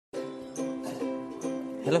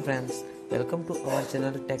Hello friends, welcome to our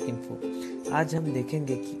channel take info. आज हम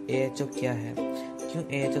देखेंगे कि AHO क्या है, क्यों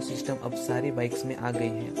AHO सिस्टम अब सारी बाइक्स में आ गई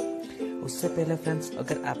है। उससे पहले फ्रेंड्स,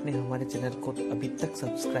 अगर आपने हमारे चैनल को अभी तक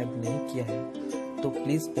सब्सक्राइब नहीं किया है तो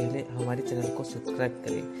प्लीज़ पहले हमारे चैनल को सब्सक्राइब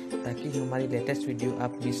करें ताकि हमारी लेटेस्ट वीडियो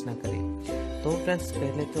आप मिस ना करें। तो फ्रेंड्स,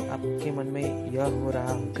 पहले तो आपके मन में यह हो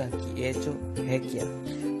रहा होगा कि AHO है क्या।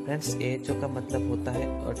 फ्रेंड्स, AHO का मतलब होता है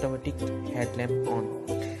automatic headlamp on.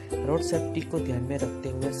 Road safety को ध्यान में रखते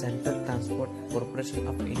हुए central transport corporation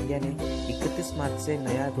of India ने 31 मार्च से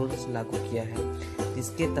नया रूल्स लागू किया है,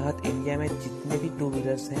 जिसके तहत इंडिया में जितने भी टू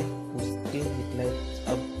व्हीलर्स हैं उसके हेडलाइट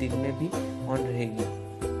अब दिन में भी ऑन रहेगी।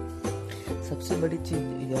 सबसे बड़ी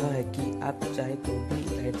चीज यह है कि आप चाहे तो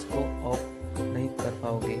भी लाइट्स को ऑफ नहीं कर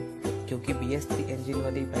पाओगे, क्योंकि BS3 इंजन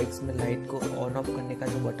वाली बाइक्स में लाइट को ऑन ऑफ करने का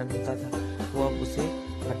जो बटन होता था वो अब उसे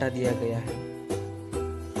हटा दिया गया है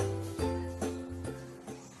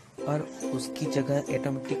और उसकी जगह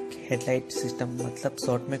ऑटोमेटिक हेडलाइट सिस्टम, मतलब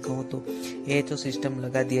शॉर्ट में कहूँ तो AHO सिस्टम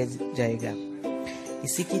लगा दिया जाएगा।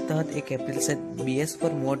 इसी के तहत 1 अप्रैल से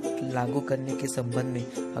BS4 मोड लागू करने के संबंध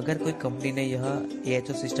में अगर कोई कंपनी ने यह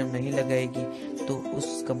AHO सिस्टम नहीं लगाएगी तो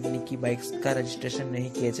उस कंपनी की बाइक्स का रजिस्ट्रेशन नहीं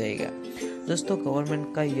किया जाएगा। दोस्तों,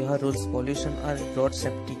 गवर्नमेंट का यह रूल्स पॉल्यूशन और रोड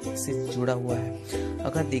सेफ्टी से जुड़ा हुआ है।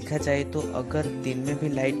 अगर देखा जाए तो अगर दिन में भी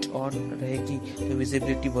लाइट ऑन रहेगी तो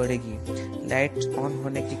विजिबिलिटी बढ़ेगी। लाइट ऑन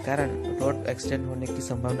होने के कारण रोड एक्सीडेंट होने की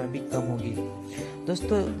संभावना भी कम होगी।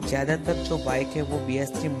 दोस्तों, ज़्यादातर जो बाइक है वो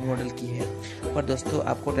BS3 मॉडल की है, पर दोस्तों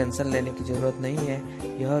आपको टेंशन लेने की ज़रूरत नहीं है।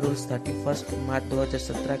 यह रूल्स 31 मार्च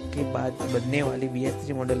 2017 के बाद बनने वाली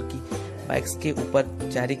BS3 मॉडल की बाइक्स के ऊपर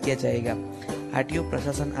जारी किया जाएगा। RTO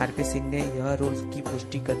प्रशासन RP सिंह ने यह रूल्स की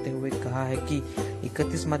पुष्टि करते हुए कहा है कि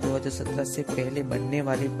 31 मार्च 2017 से पहले बनने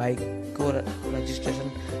वाली बाइक को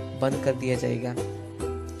रजिस्ट्रेशन बंद कर दिया जाएगा।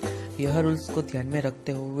 यह रूल्स को ध्यान में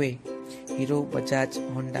रखते हुए हीरो, बजाज,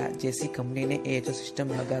 होंडा जैसी कंपनी ने AHO सिस्टम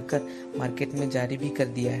लगाकर मार्केट में जारी भी कर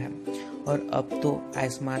दिया है और अब तो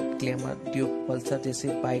स्मार्ट, ग्लैमर, ड्यूक, पल्सर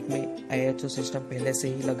जैसे बाइक में AHO सिस्टम पहले से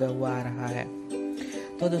ही लगा हुआ आ रहा है।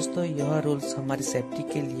 तो दोस्तों, यह रूल्स हमारी सेफ्टी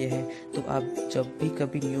के लिए है, तो आप जब भी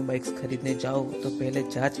कभी न्यू बाइक्स खरीदने जाओ तो पहले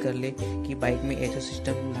जांच कर ले कि बाइक में AHO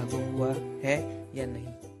सिस्टम लागू हुआ है या नहीं।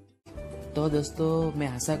 तो दोस्तों, मैं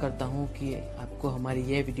आशा करता हूँ कि आपको हमारी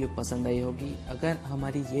ये वीडियो पसंद आई होगी। अगर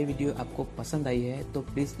हमारी ये वीडियो आपको पसंद आई है तो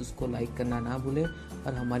प्लीज़ उसको लाइक करना ना भूलें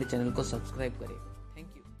और हमारे चैनल को सब्सक्राइब करें।